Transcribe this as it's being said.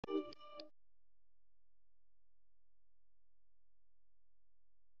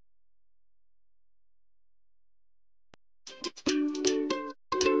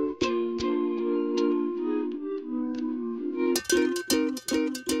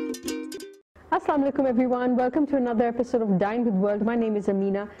Assalamu alaikum everyone, welcome to another episode of Dine with World. My name is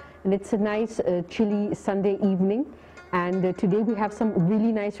Amina and it's a nice chilly Sunday evening, and today we have some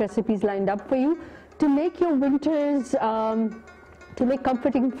really nice recipes lined up for you to make your winters, to make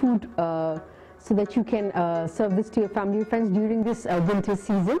comforting food so that you can serve this to your family and friends during this winter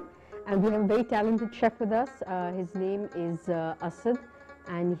season. And we have a very talented chef with us. His name is Asad,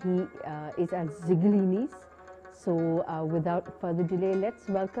 and he is at Zigalini's. So without further delay, let's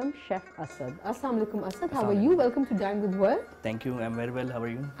welcome Chef Asad. Assalamu alaikum Asad, how are you? Welcome to Dine with World. Thank you, I'm very well, how are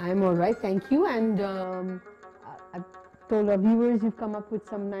you? I'm alright, thank you. And I've told our viewers you've come up with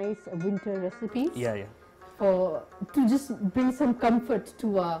some nice winter recipes. Yeah. To just bring some comfort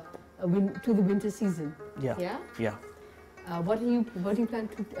to the winter season. Yeah. What do you plan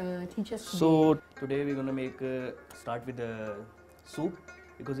to teach us today? So today we're gonna start with the soup,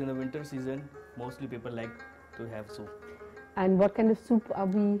 because in the winter season mostly people like to have soup. And what kind of soup are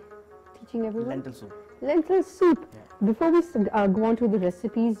we teaching everyone? Lentil soup. Lentil soup. Yeah. Before we go on to the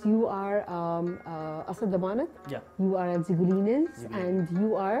recipes, you are Asad Damanat. Yeah. You are at Zigalini's, and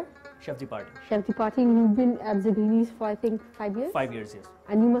you are Chef de Party. Chef de Party. You've been at Zigalini's for I think 5 years. 5 years, yes.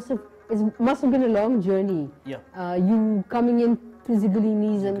 And you must have been a long journey. Yeah. You coming in to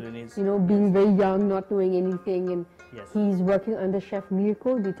Zigalini's and being very young, not knowing anything, and yes. He's working under Chef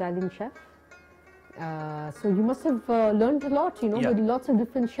Mirko, the Italian chef. So you must have learned a lot, with lots of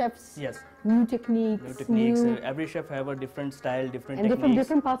different chefs. Yes. New techniques. Every chef have a different style, different and techniques.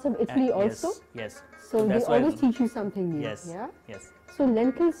 different parts of Italy also. Yes. So they always teach you something new. Yes. Yeah. Yes. So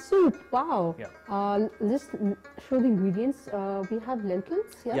lentil soup. Wow. Yeah. Let's show the ingredients. We have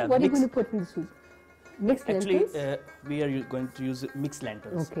lentils. Yeah. What are you going to put in the soup? Mixed lentils. Actually, we are going to use mixed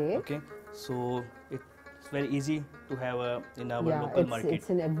lentils. Okay. Okay. So it's very easy to have in our local market. It's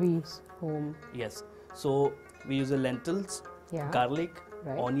in every home. Yes. So we use the lentils, garlic,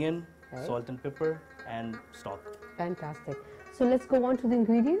 onion, salt and pepper, and stock. Fantastic. So let's go on to the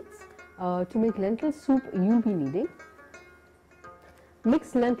ingredients. To make lentil soup, you'll be needing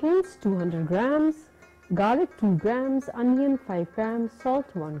mixed lentils 200 grams, garlic 2 grams, onion 5 grams, salt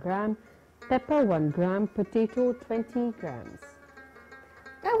 1 gram, pepper 1 gram, potato 20 grams.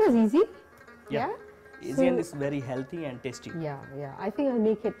 That was easy. Yeah. Easy, and it's very healthy and tasty. Yeah. I think I'll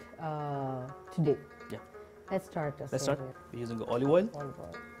make it today. Yeah. Let's start. We're using the olive oil.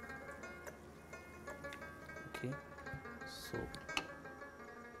 Okay. So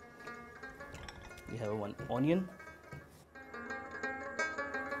we have one onion.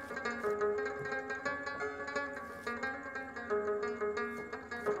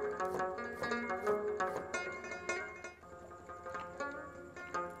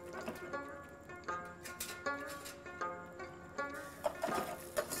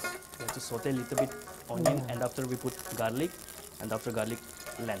 To saute a little bit onion, and after we put garlic, and after garlic,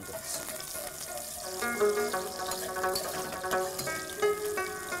 lentils.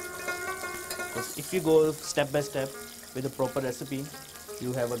 Because if you go step by step with a proper recipe,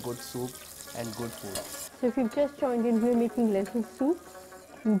 you have a good soup and good food. So if you've just joined in, we're making lentil soup.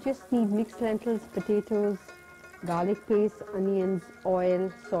 You just need mixed lentils, potatoes, garlic paste, onions, oil,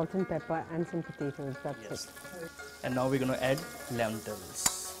 salt and pepper, and some potatoes. That's it. And now we're going to add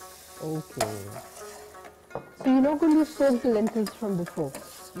lentils. Okay. So you're not going to soak the lentils from before?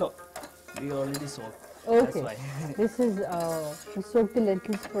 No, we already soaked. Okay. That's why. This is, we soak the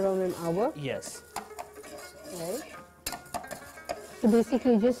lentils for around an hour? Yes. Right. So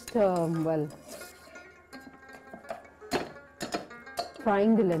basically just,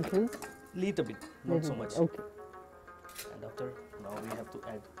 frying the lentils? Little bit, not so much. Okay. And after, now we have to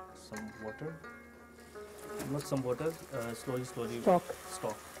add some water. Not some water, slowly.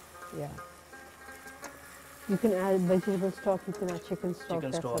 Stock. Yeah. You can add vegetable stock, you can add chicken stock.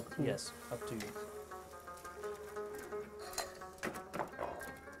 Chicken stock, up to you. yes, up to you.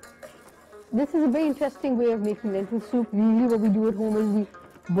 This is a very interesting way of making lentil soup. Usually what we do at home is we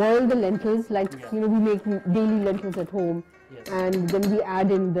boil the lentils, like, we make daily lentils at home. Yes. And then we add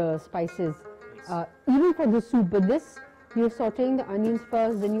in the spices, even for the soup. But this, you're sauteing the onions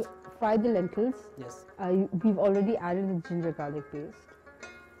first, then you fry the lentils. Yes. We've already added the ginger garlic paste.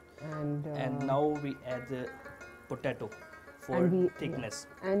 And now we add the potato for thickness.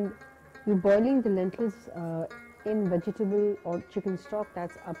 Yeah. And you're boiling the lentils in vegetable or chicken stock,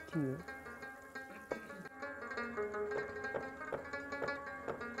 that's up to you.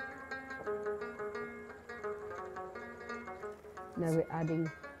 Now we're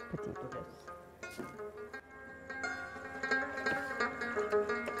adding potatoes.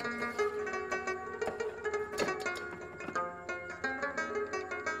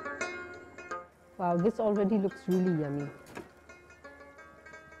 Wow, this already looks really yummy.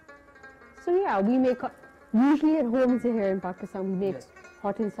 So yeah, we make, usually at home here in Pakistan, we make Yes.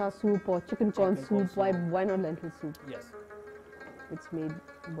 hot and sour soup or chicken corn Chicken corn soup. Why not lentil soup? Yes. It's made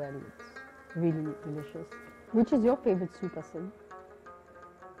well, it's really delicious. Which is your favorite soup, Asim?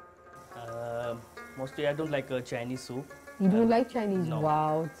 Mostly I don't like Chinese soup. You don't like Chinese? No.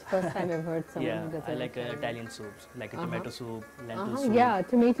 Wow, it's the first time I've heard someone Yeah, who doesn't I like Chinese. Italian soups, like a tomato soup, lentil soup. Yeah,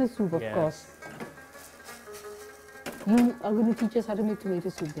 tomato soup, of Yes. course. You are going to teach us how to make tomato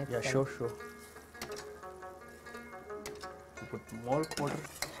soup next Yeah, time. sure. Put more water.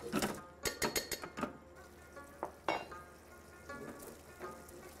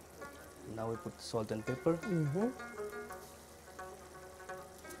 Now we put salt and pepper.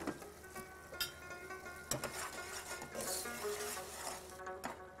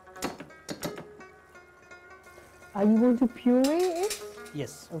 Are you going to puree it?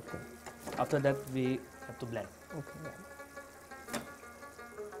 Yes. Okay. After that we have to blend. Okay. Yeah.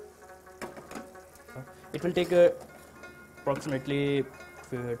 It will take approximately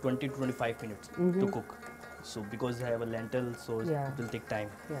 20 to 25 minutes to cook. So because I have a lentil, so Yeah. it will take time.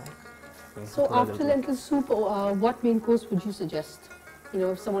 Yeah. Okay, So thoda after lentil soup, what main course would you suggest? You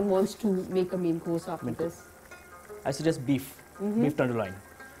know, if someone wants to make a main course after Main this. I suggest beef tenderloin.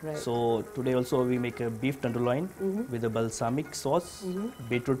 Right. So today also we make a beef tenderloin with a balsamic sauce,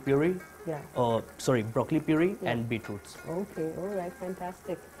 beetroot puree, broccoli puree and beetroots. Okay, all right,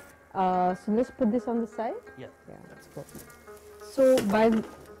 fantastic. So let's put this on the side. Yeah. Yeah, that's good. So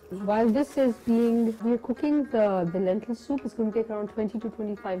while this is being, we're cooking the lentil soup, it's going to take around 20 to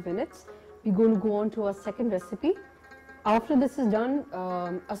 25 minutes. We're going to go on to our second recipe. After this is done,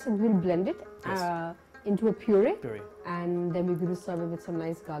 Asad will blend it into a puree, and then we're going to serve it with some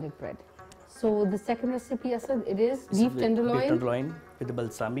nice garlic bread. So the second recipe, Asad, it is beef tenderloin. Beef tenderloin with the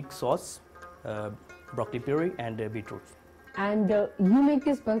balsamic sauce, broccoli puree and beetroot. And you make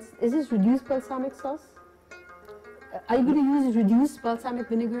this, is this reduced balsamic sauce? Are you going to use reduced balsamic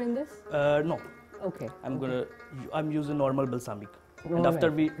vinegar in this? No. Okay. I'm using normal balsamic. And All after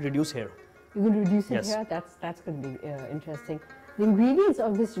right. we reduce here. You're going to reduce it Yes. here? That's going to be interesting. The ingredients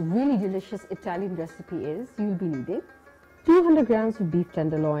of this really delicious Italian recipe is, you'll be needing 200 grams of beef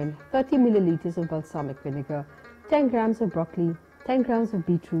tenderloin, 30 milliliters of balsamic vinegar, 10 grams of broccoli, 10 grams of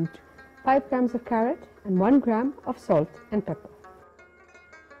beetroot, 5 grams of carrot, and 1 gram of salt and pepper.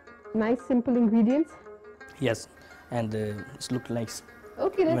 Nice simple ingredients. Yes. And it looks nice.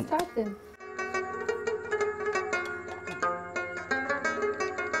 Okay, let's start then.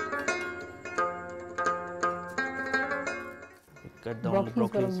 Cut down Broccoli the is one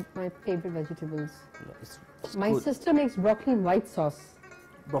broccoli. of my favorite vegetables. It's My good. sister makes broccoli in white sauce.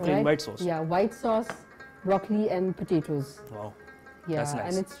 Broccoli and Right? white sauce. Yeah, white sauce, broccoli and potatoes. Wow. Yeah, That's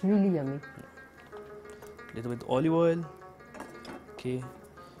nice. and it's really yummy. Little bit olive oil. Okay.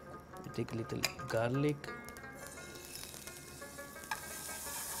 We take a little garlic.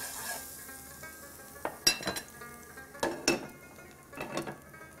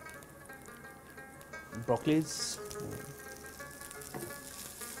 Broccolis.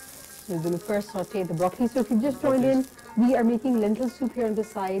 We're going to first saute the broccoli. So if you just joined in, we are making lentil soup here on the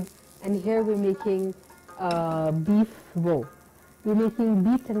side, and here we're making beef roe. We're making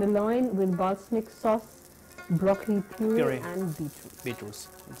beef tenderloin with balsamic sauce, broccoli puree, and beetroot. Beetroots,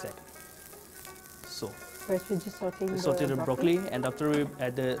 exactly. So, First we're just sauteing saute the broccoli, and after we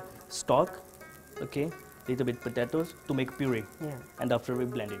add the stock, okay, little bit potatoes to make puree, Yeah. and after we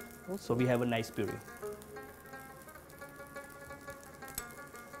blend it. So we have a nice puree.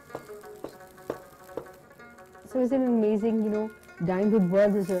 So isn't it amazing, you know, Dine with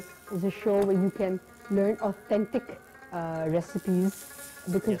World is a show where you can learn authentic recipes,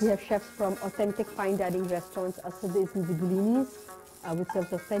 because we have chefs from authentic fine dining restaurants. Asad is in Zigulinis, which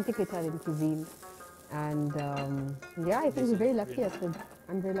serves authentic Italian cuisine. And yeah, I think we're very lucky, Asad.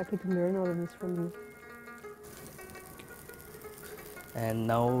 I'm very lucky to learn all of this from you. And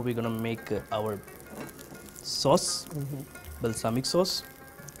now we're gonna make our sauce, balsamic sauce,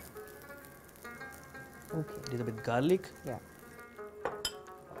 Okay. little bit garlic, Yeah.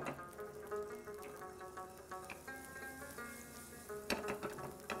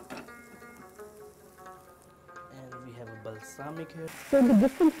 and we have a balsamic here. So the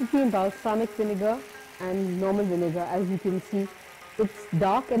difference between balsamic vinegar and normal vinegar, as you can see, it's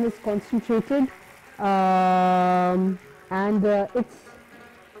dark and it's concentrated, and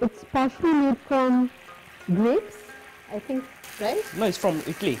it's partially made from grapes, I think, right? No, it's from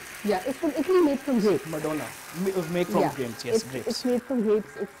Italy. Yeah, it's from Italy, made from grapes. Madonna. Make from Yeah, grapes, yes, grapes. It's made from grapes.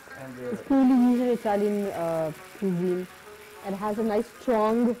 And It's purely used in Italian cuisine, and has a nice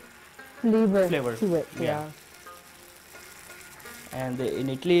strong flavor Flavor, to it. yeah. And in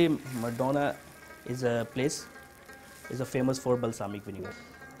Italy, Madonna is a place is famous for balsamic vinegar.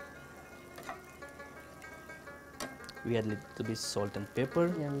 We add a little bit salt and pepper.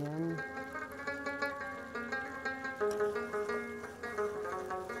 Yum, yum.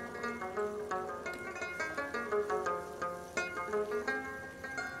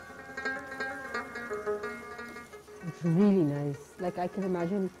 It's really nice. Like I can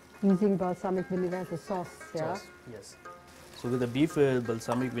imagine using balsamic vinegar as a sauce. Yeah. Sauce, yes. So with the beef,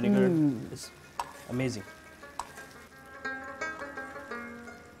 balsamic vinegar is amazing.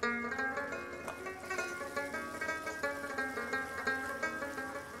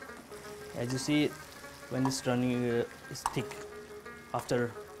 As you see, when it's running, it's thick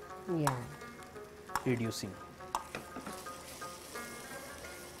after reducing.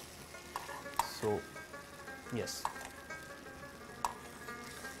 So, yes.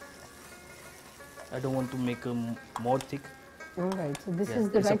 I don't want to make more thick. All right. So this is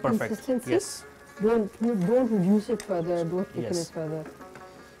the right perfect. consistency. Yes. Don't reduce it further. Don't thicken it further.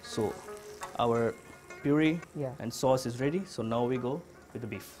 So, our puree Yeah. and sauce is ready. So now we go with the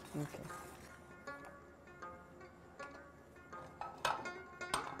beef. Okay.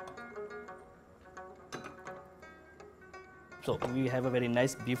 So we have a very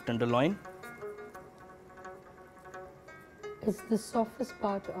nice beef tenderloin. It's the softest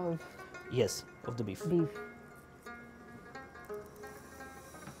part of Yes, of the beef. beef.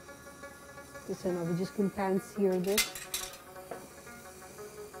 Okay, so now we just can pan sear this.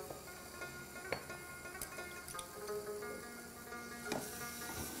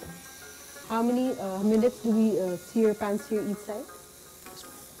 How many minutes do we pan sear each side?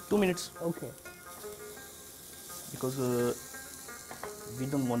 2 minutes, Okay. because we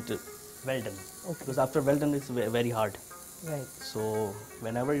don't want it well done. Okay. Because after well done, it's very hard. Right. So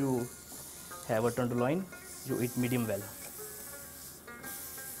whenever you have a tenderloin, you eat medium well.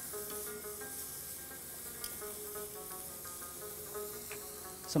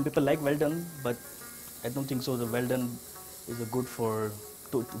 Some people like well done, but I don't think so. The well done is a good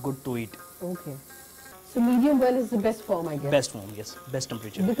to eat. Okay. So medium well is the best form, I guess. Best form, yes, best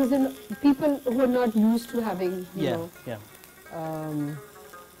temperature. Because then people who are not used to having, you know,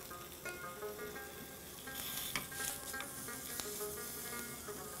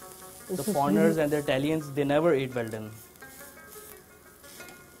 the foreigners and the Italians, they never eat well done.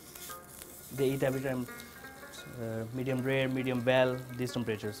 They eat every time medium rare, medium well, these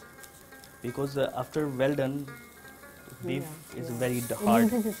temperatures. Because after well done, beef is very hard.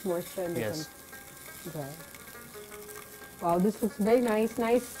 It loses its moisture and Yes. becomes dry. Wow, this looks very nice.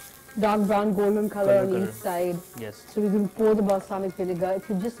 Nice dark brown golden color on each side. Yes. So we will pour the balsamic vinegar. If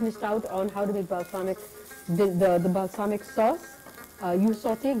you just missed out on how to make balsamic, the balsamic sauce, you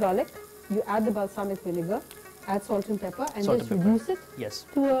saute garlic, you add the balsamic vinegar, add salt and pepper, and Salt just and pepper. reduce it Yes.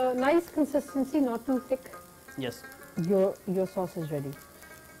 to a nice consistency, not too thick. Yes. Your sauce is ready.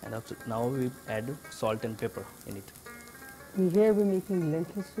 And after, now we add salt and pepper in it. And here we're making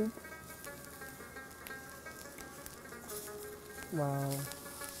lentil soup. Wow.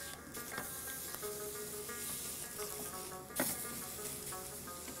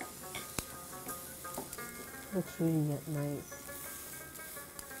 Looks really nice.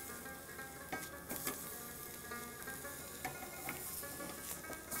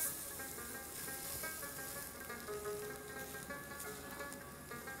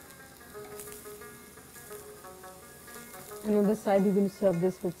 And on the side, we're going to serve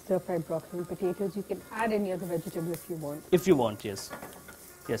this with stir-fried broccoli and potatoes. You can add any other vegetable if you want. If you want, yes.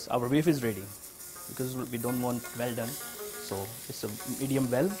 Yes, our beef is ready. Because we don't want well done. So it's a medium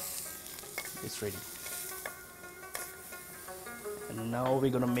well. It's ready. And now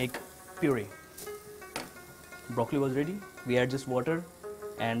we're going to make puree. Broccoli was ready. We add just water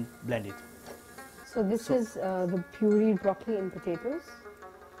and blend it. So this is the pureed broccoli and potatoes.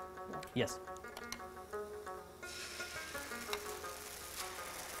 Yes.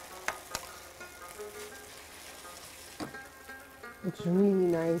 It's really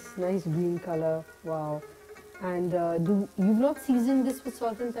nice, nice green color. Wow. And you've not seasoned this with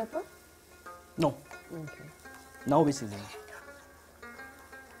salt and pepper? No. Okay. Now we season.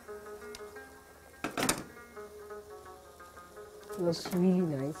 Looks really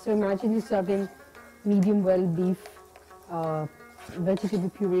nice. So imagine you serving medium well beef, vegetable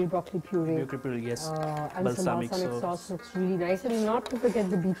puree, broccoli puree, Puree, yes. and some balsamic sauce. Looks really nice. And not to forget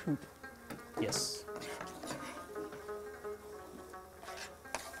the beetroot. Yes.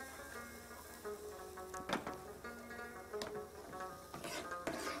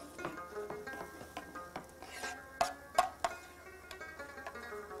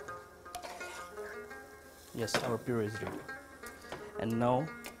 Yes, our puree is ready. And now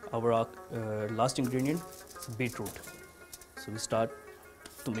our last ingredient is beetroot. So we start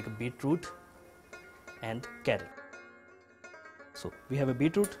to make a beetroot and carrot. So we have a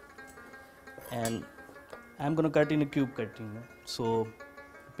beetroot, and I'm gonna cut in a cube cutting. So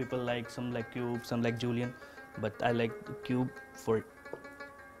people like, some like cube, some like julienne, but I like the cube for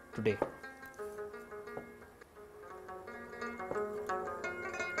today.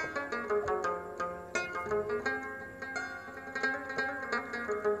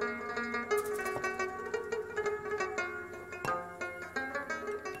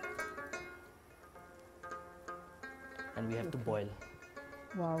 And we have to boil.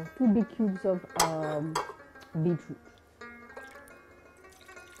 Wow, 2 big cubes of beetroot.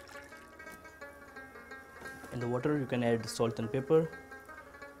 In the water you can add salt and pepper,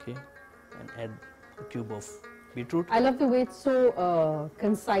 okay, and add a cube of beetroot. I love the way it's so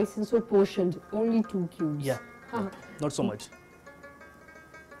concise and so portioned. Only 2 cubes. Yeah, not so much.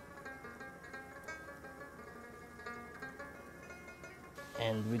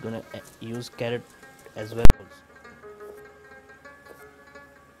 And we're gonna use carrot as well also.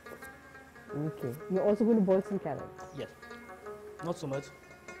 Okay. You're also going to boil some carrots. Yes, not so much,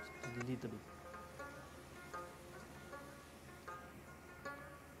 a little bit.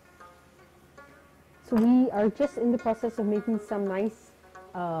 So we are just in the process of making some nice,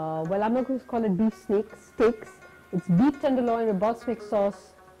 well, I'm not going to call it beef steaks. It's beef tenderloin with balsamic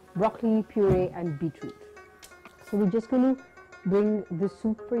sauce, broccoli puree, and beetroot. So we're just going to bring the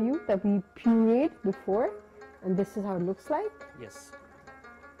soup for you that we pureed before, and this is how it looks like. Yes.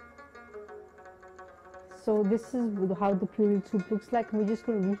 So this is how the pureed soup looks like. We're just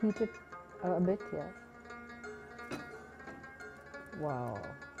going to reheat it a bit, yeah. Wow.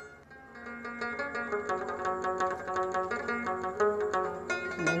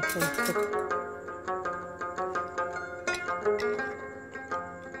 Nice and thick.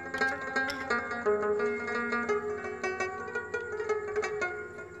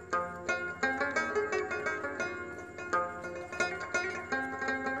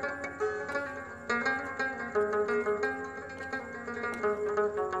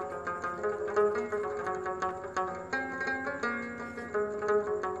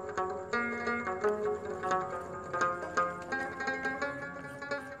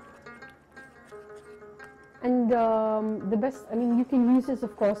 And the best, I mean, you can use this,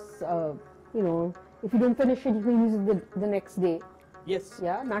 of course, you know, if you don't finish it, you can use it the next day. Yes.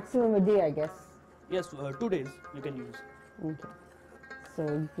 Yeah, maximum a day, I guess. Yes, 2 days you can use. Okay. So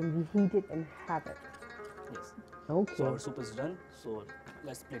you can reheat it and have it. Yes. Okay. So our soup is done. So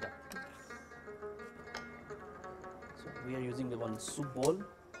let's split up. So we are using the one soup bowl.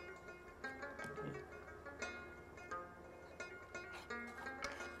 Okay.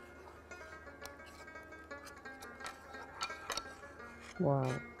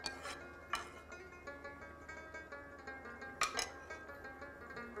 Wow.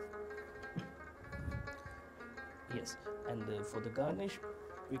 Yes, and for the garnish,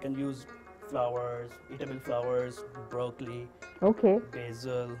 we can use flowers, eatable flowers, broccoli, Okay.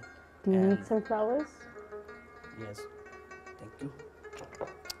 basil. Do you need and- some flowers? Yes, thank you.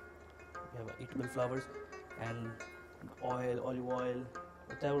 We have eatable flowers and oil, olive oil,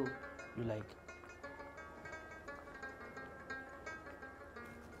 whatever you like.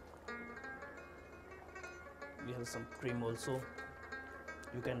 We have some cream also.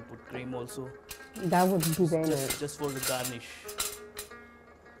 You can put cream also. That would be very nice. Just for the garnish.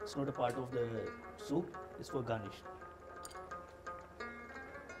 It's not a part of the soup, it's for garnish.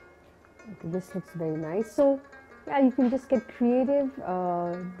 Okay, this looks very nice. So, yeah, you can just get creative,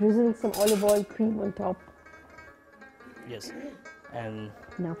 drizzle some olive oil cream on top. Yes, and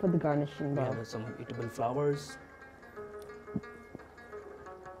Now for the garnishing we bowl. have some eatable flowers.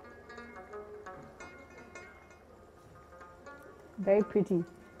 Very pretty.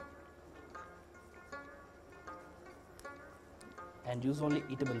 And use only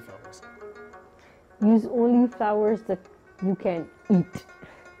eatable flowers. Use only flowers that you can eat.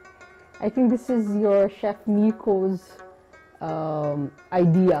 I think this is your Chef Mirko's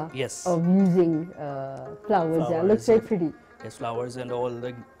idea Yes. of using flowers. Yeah, looks Flowers, very yeah. pretty. Yes, flowers and all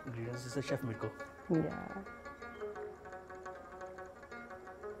the ingredients is a Chef Mirko. Yeah.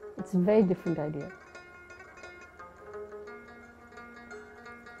 It's a very different idea.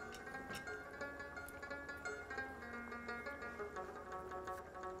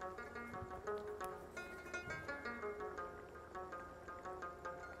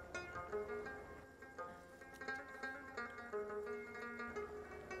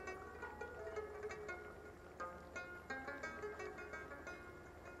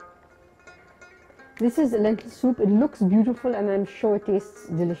 This is lentil soup. It looks beautiful and I'm sure it tastes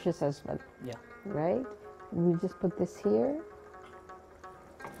delicious as well. Yeah. Right? We just put this here.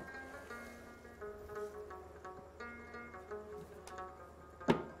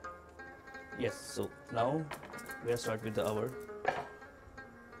 Yes, so now we'll start with our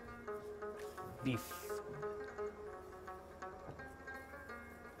beef.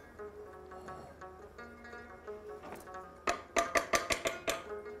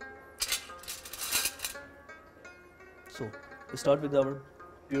 So we start with our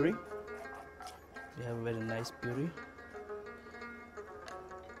puree. We have a very nice puree.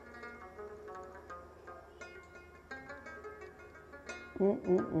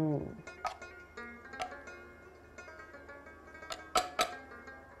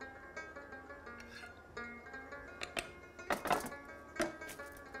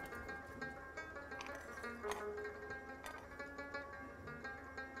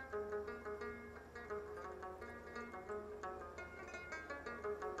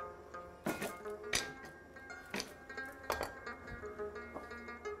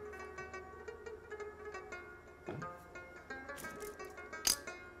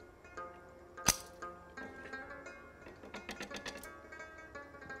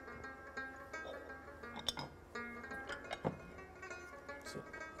 So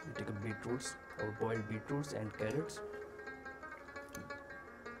we take a beetroots or boiled beetroots and carrots.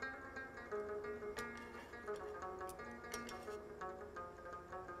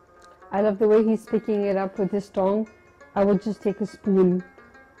 I love the way he's picking it up with his tongue. I would just take a spoon,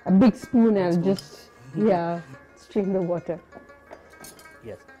 a big spoon, and just, yeah, strain the water.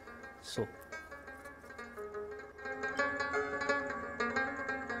 Yes. So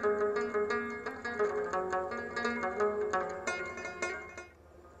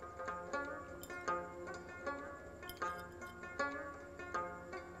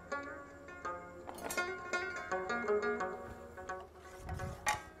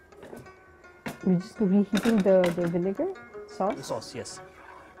We're just reheating the vinegar sauce. the sauce, yes.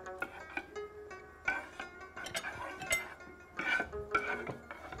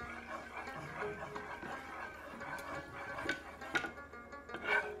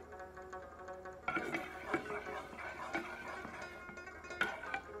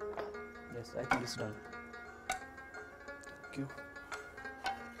 Yes, I think it's done. Thank you.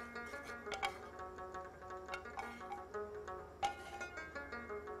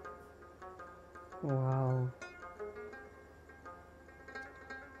 Wow.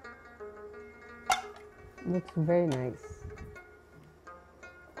 Looks very nice.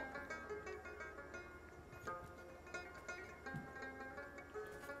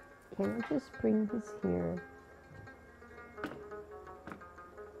 Can I just bring this here?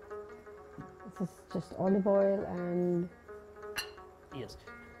 This is just olive oil and... Yes,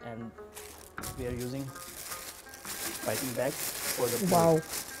 and we are using piping bag for the puree. Wow.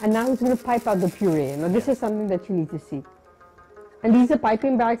 And now he's going to pipe out the puree. Now this is something that you need to see. And these are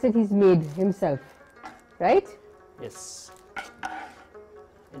piping bags that he's made himself, right? Yes.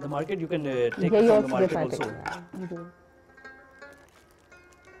 In the market, you can take Yeah, it you from the also get market piping. also. Yeah, you do.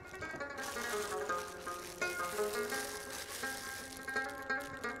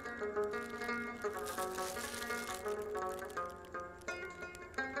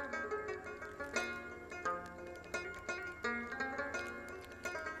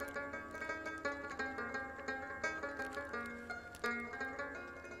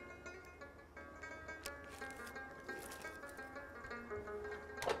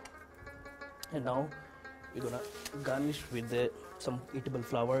 And now we're gonna garnish with some eatable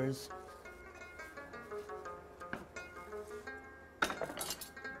flowers.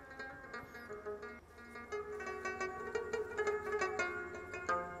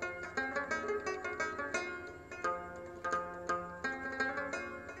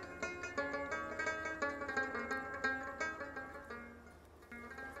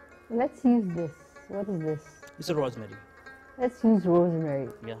 Let's use this. What is this? It's a rosemary. Let's use rosemary.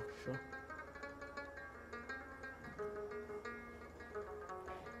 Yeah, sure.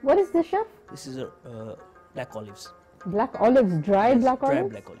 What is this, chef? This is a black olives. Black olives, dried Yes, black dried olives?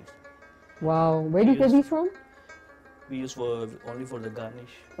 black olives. Wow. Where do you get Use- these from? We use only for the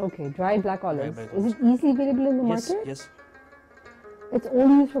garnish. Okay, dried black olives. black Is it easily available in the Yes, market? yes, It's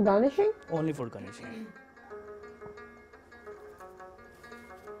only used for garnishing? only for garnishing.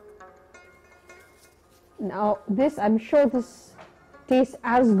 Now, this, I'm sure this tastes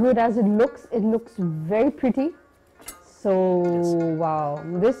as good as it looks. It looks very pretty. So, Yes. wow.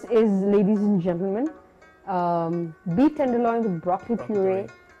 This is, ladies and gentlemen, beef tenderloin with broccoli Broccoli puree puree.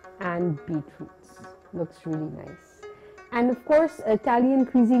 and beetroots. Looks really nice. And of course, Italian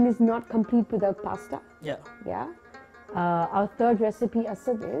cuisine is not complete without pasta. Yeah. Yeah. Our third recipe,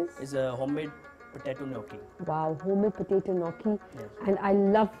 Asad, Is a homemade potato gnocchi. wow, homemade potato gnocchi. Yes. And I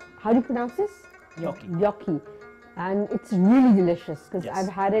love, how do you pronounce this? Gnocchi. Gnocchi. And it's really delicious because Yes. I've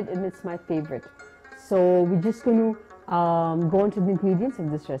had it and it's my favorite. So we're just going to go on to the ingredients of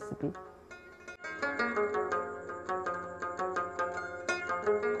this recipe.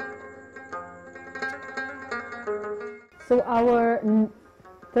 So our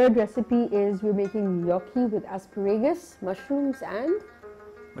third recipe is we're making gnocchi with asparagus, mushrooms and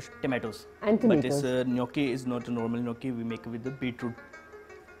Tomatoes. tomatoes. But this gnocchi is not a normal gnocchi. We make it with the beetroot.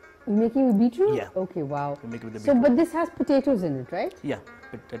 You're making with beetroot? Yeah. Okay, wow. We make it with the So, beetroot. but this has potatoes in it, right? Yeah.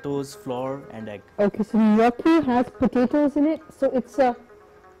 Potatoes, flour, and egg. Okay, so gnocchi has potatoes in it. So it's a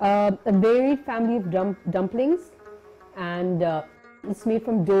varied family of dumplings, and it's made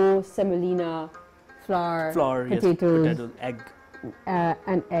from dough, semolina, flour, potatoes, yes, potatoes, egg.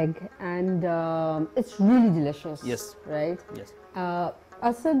 and egg, and it's really delicious. Yes. Right. Yes.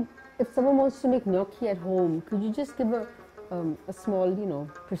 Asad, if someone wants to make gnocchi at home, could you just give a small,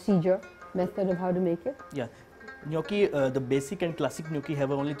 procedure, method of how to make it? Yeah. Gnocchi, the basic and classic gnocchi have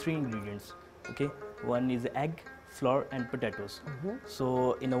only 3 ingredients. Okay. One is egg, flour, and potatoes.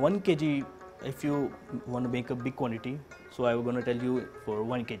 So in a 1 kg, if you want to make a big quantity, so I'm going to tell you for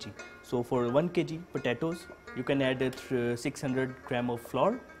 1 kg. So for 1 kg potatoes, you can add 600 gram of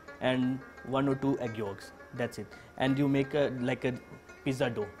flour and 1 or 2 egg yolks. That's it. And you make like a pizza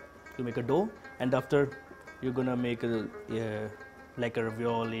dough. You make a dough, and after you're gonna make like a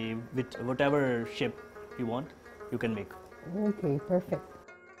ravioli with whatever shape you want, you can make. Okay, perfect.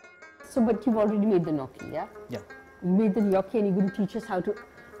 So, but you've already made the gnocchi, yeah? Yeah. You made the gnocchi and you're going to teach us how to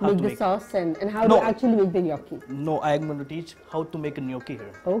How make to the make- sauce and how No. to actually make the gnocchi. No, I'm going to teach how to make a gnocchi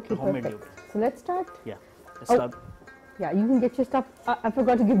here. Okay, a homemade perfect. gnocchi. So let's start. Yeah. Let's Oh. start. Yeah, you can get your stuff. I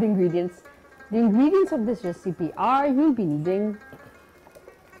forgot to give the ingredients. The ingredients of this recipe are you'll be needing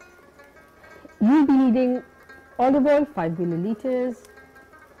olive oil 5 milliliters,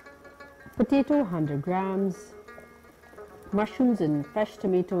 potato 100 grams, mushrooms and fresh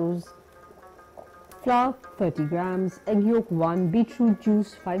tomatoes, flour 30 grams, egg yolk 1, beetroot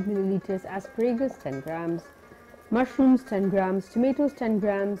juice 5 milliliters, asparagus 10 grams, mushrooms 10 grams, tomatoes 10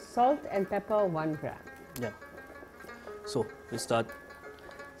 grams, salt and pepper 1 gram. Yeah. So we start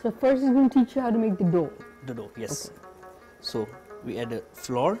So first is going to teach you how to make the dough. the dough. Yes. So we add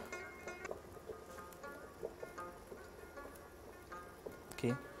flour.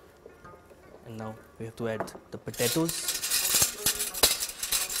 Okay. And now we have to add the potatoes.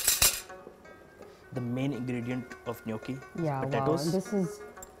 The main ingredient of gnocchi. is Yeah, wow. potatoes. And this is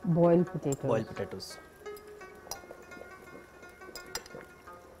boiled potatoes. Boiled potatoes.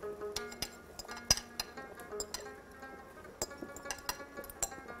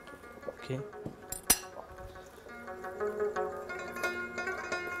 Okay.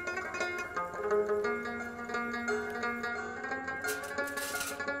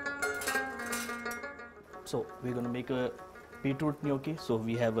 So we're gonna make a beetroot gnocchi. So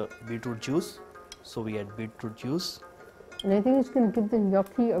we have a beetroot juice. So we add beetroot juice. And I think it's going to give the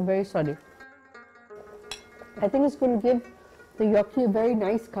gnocchi a very I think it's going to give the gnocchi a very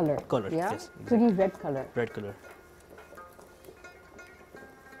nice color. Color, Yeah? yes, exactly. Pretty red color. Red color.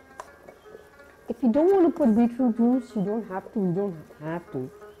 If you don't want to put beetroot juice, you don't have to.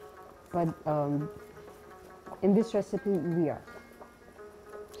 But in this recipe, we are.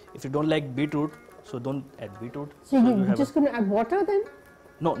 If you don't like beetroot, so don't add beetroot. So you you're have just going to add water then?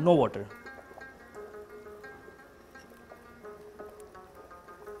 no water.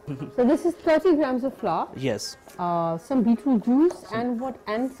 So this is 30 grams of flour, Yes. some beetroot juice, and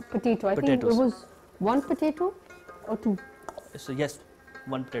potato. I think it Potatoes. was 1 potato or 2. So yes,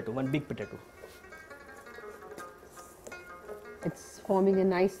 1 potato, 1 big potato. It's forming a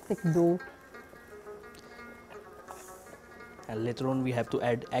nice thick dough. And later on we have to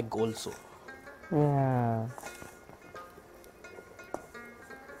add egg also. Yeah.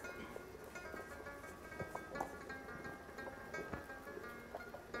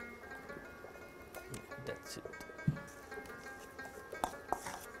 That's it.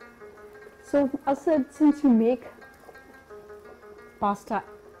 So Asad, since you make pasta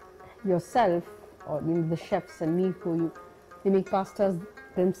yourself, or the chefs and me they make pastas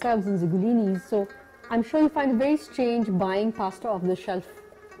themselves in Zigulinis, so I'm sure you find it very strange buying pasta off the shelf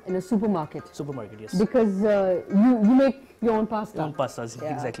in a supermarket. Supermarket, yes. Because you make your own pasta. Own pastas,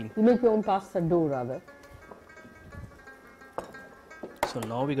 Yeah. exactly. You make your own pasta dough rather. So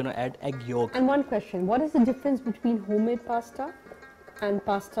now we're gonna add egg yolk. And one question, what is the difference between homemade pasta and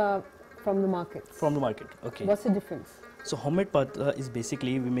pasta from the markets? From the market. Okay. What's the difference? So homemade paratha is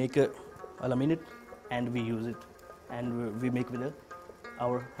basically we make a laminate and we use it, and we make with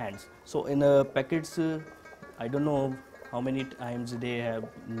our hands. So in packets, I don't know how many times they have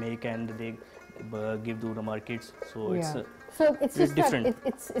make and they give to the markets. So it's so it's very just different. that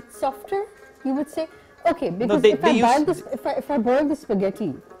it's softer, you would say. Okay, No, because they if I boil the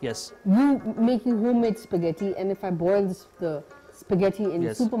spaghetti, yes, you making homemade spaghetti, and if I boil the spaghetti in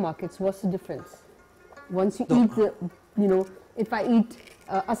Yes. supermarkets, what's the difference? Once you The- eat the, you know, if I eat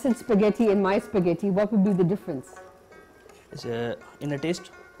Asad's spaghetti and my spaghetti, what would be the difference? it's in a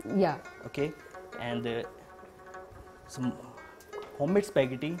taste. Yeah. Okay, and some homemade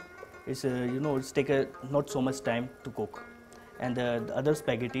spaghetti is it's take not so much time to cook, and the other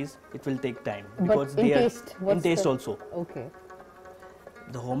spaghettis it will take time because but in they are taste, in what's taste the, also. Okay.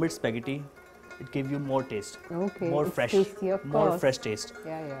 The homemade spaghetti it give you more taste, Okay. more it's fresh, tasty, of more course. fresh taste.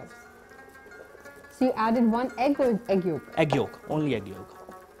 Yeah, yeah. So you added one egg or egg yolk? Egg yolk, only egg yolk.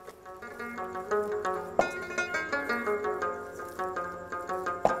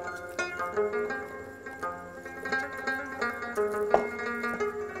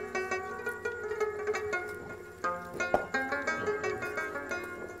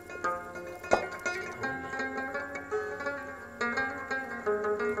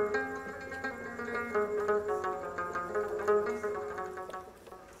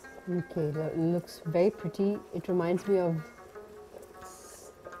 Okay, looks very pretty. It reminds me of.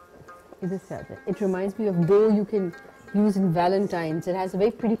 It reminds me of dough you can use in Valentine's. It has a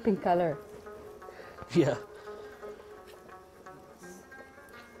very pretty pink color. Yeah.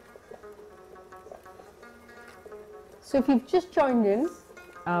 So if you've just joined in,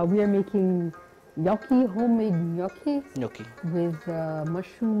 we are making gnocchi, homemade gnocchi Gnocchi. with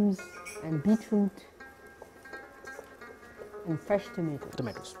mushrooms and beetroot and fresh tomatoes.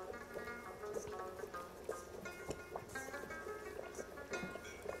 Tomatoes.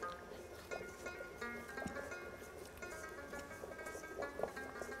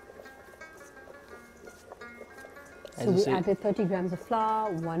 As So you we say, added 30 grams of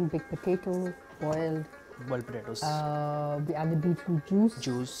flour, one big potato, boiled. boiled potatoes, We added beetroot juice,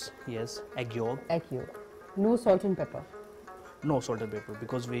 juice, yes, egg yolk. egg yolk, no salt and pepper. No salt and pepper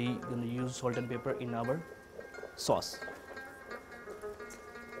because we gonna use salt and pepper in our sauce.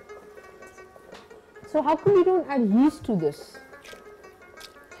 So how come you don't add yeast to this?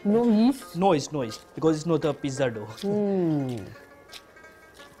 No yeast? No yeast because it's not a pizza dough.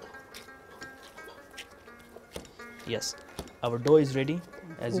 Yes, our dough is ready.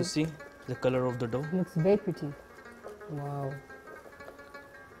 As you see, the color of the dough. Looks very pretty. Wow.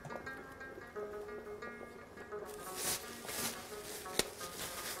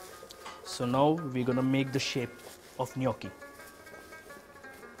 So now we're gonna make the shape of gnocchi.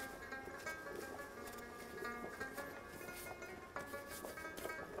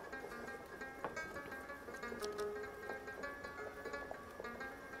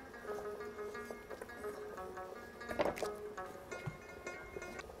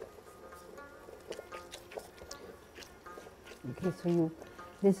 Okay, so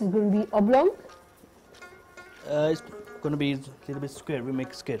this is going to be oblong. It's gonna be a little bit square. We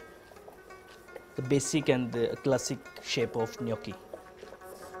make square. The basic and the classic shape of gnocchi.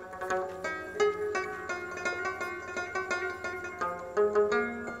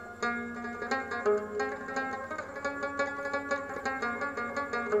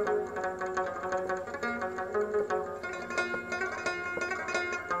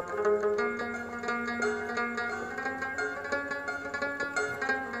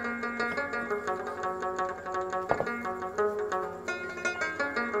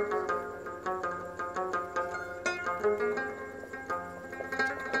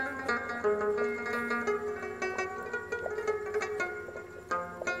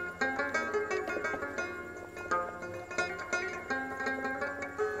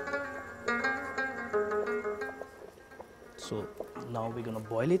 So now we're gonna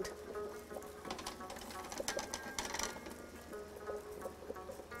boil it.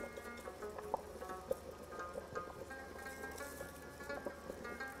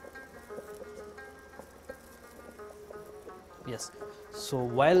 Yes. So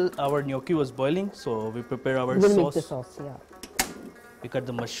while our gnocchi was boiling, so we prepare our We'll make sauce. the sauce, yeah. We cut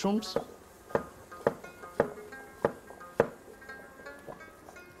the mushrooms.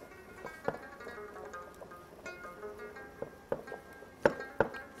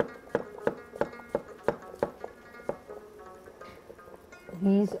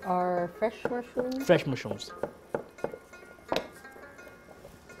 These are fresh mushrooms. Fresh mushrooms.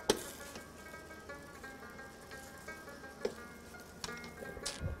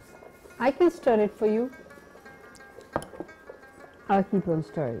 I can stir it for you. I'll keep on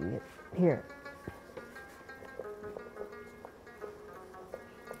stirring it. Here.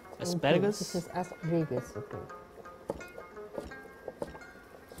 Asparagus. Okay, this is asparagus, okay.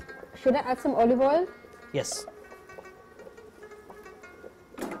 Should I add some olive oil? Yes.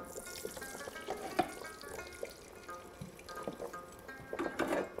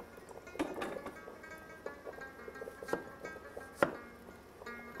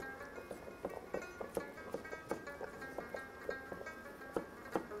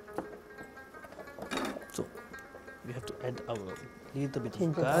 So we have to add our little bit of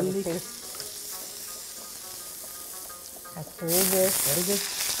Ginger garlic, paste.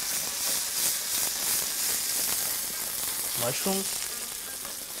 Asparagus. mushrooms,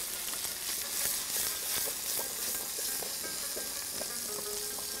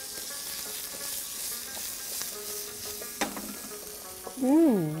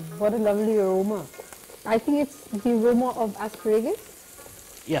 What a lovely aroma. I think it's the aroma of asparagus.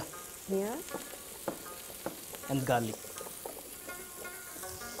 yeah, Yeah. and garlic.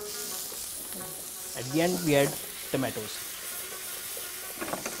 At the end we add tomatoes.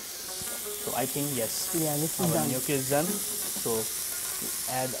 So I think yes, Yeah, this is our done. gnocchi is done. So we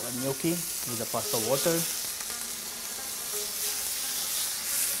add our gnocchi with the pasta water.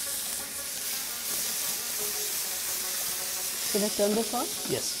 Should I turn this on?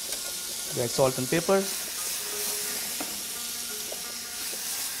 Yes. We add salt and pepper.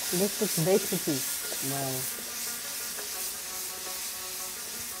 This looks very pretty. Wow.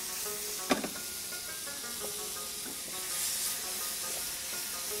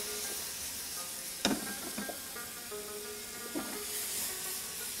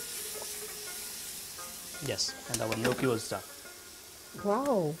 Yes, and our gnocchi was done.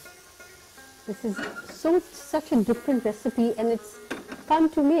 Wow. This is such a different recipe, and it's fun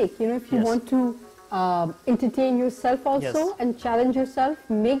to make. You know, if you Yes. want to entertain yourself also Yes. and challenge yourself,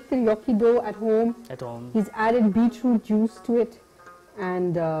 make the gnocchi dough at home. At home, He's added beetroot juice to it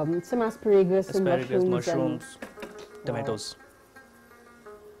and some asparagus, and asparagus, mushrooms. mushrooms, tomatoes.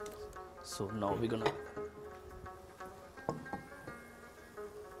 So now we're gonna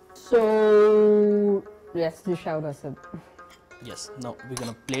So, yes, dish out us. now we're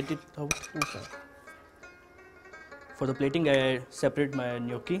gonna plate it out. Okay. For the plating, I separate my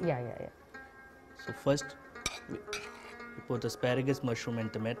gnocchi. Yeah. So first, we put asparagus, mushroom,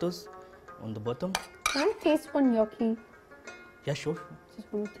 and tomatoes on the bottom. Can I taste one gnocchi? Yeah, sure.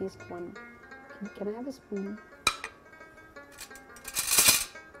 Just want to taste one. Can I have a spoon?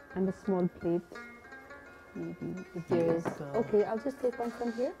 And a small plate. Maybe if there is. Okay, I'll just take one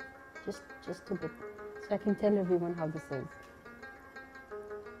from here. Just a bit. So I can tell everyone how this is.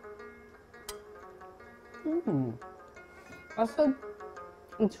 Also,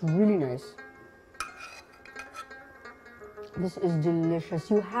 it's really nice. This is delicious.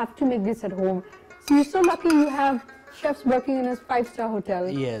 You have to make this at home. So you're so lucky you have chefs working in a 5-star hotel.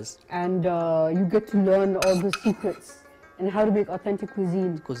 Yes, And you get to learn all the secrets and how to make authentic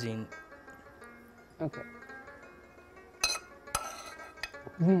cuisine. cuisine. Okay.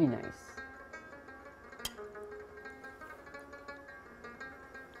 Really nice.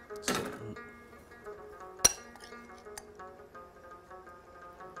 So,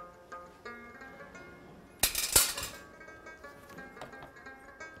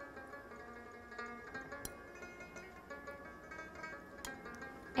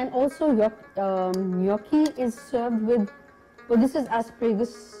 And also, gnocchi is served with, well, this is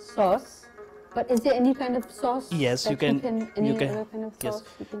asparagus sauce. But is there any kind of sauce? yes, that you can. Any You can. other kind of Yes,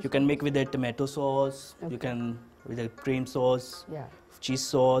 sauce you can make with a tomato sauce. Okay. You can with a cream sauce, Yeah, cheese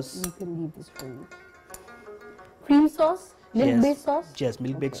sauce. you can leave this for me. Cream sauce? Milk-based sauce? Yes,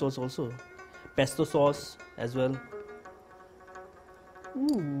 milk-based Okay. sauce also. Pesto sauce as well.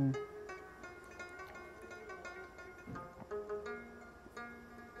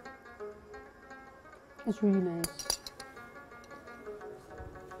 It's really nice.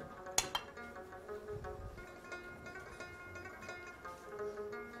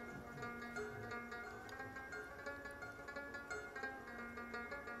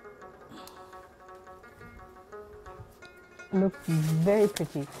 Looks very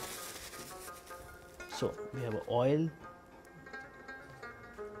pretty. So we have oil.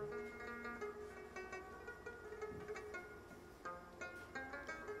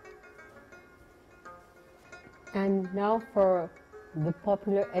 And now for the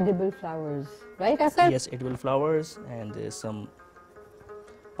popular edible flowers, right, Asad? Yes, edible flowers, and there's some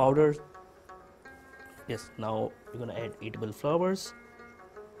powder. Yes, now we're gonna add edible flowers.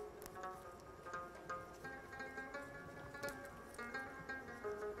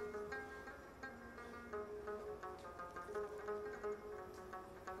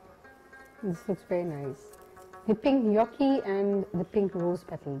 This looks very nice. The pink gnocchi and the pink rose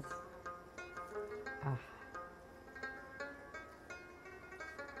petals. Ah.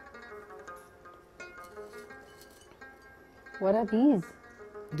 What are these?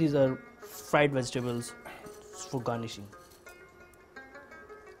 These are fried vegetables for garnishing.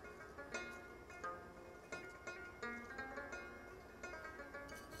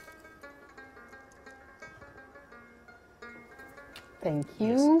 Thank you.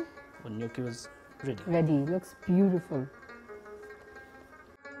 Yes. When gnocchi was ready. Ready. Looks beautiful.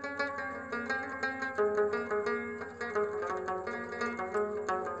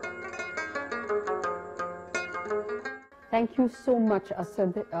 Thank you so much,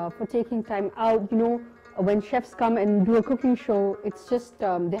 Asad, for taking time out. You know, when chefs come and do a cooking show, it's just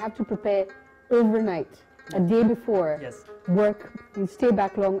they have to prepare overnight, a day before. Yes. Work, and stay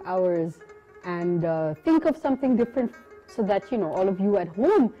back long hours, and think of something different so that, you know, all of you at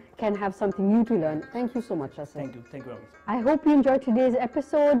home can have something new to learn. Thank you so much, Asad. Thank you very much. I hope you enjoyed today's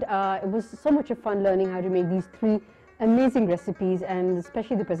episode. It was so much of fun learning how to make these 3 amazing recipes, and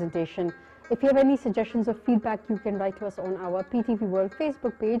especially the presentation. If you have any suggestions or feedback, you can write to us on our PTV World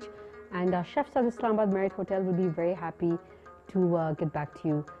Facebook page, and Chefs at Islamabad Marriott Hotel will be very happy to get back to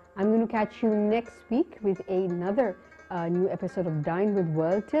you. I'm going to catch you next week with another new episode of Dine with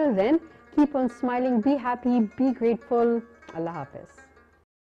World. Till then, keep on smiling, be happy, be grateful. Allah Hafiz.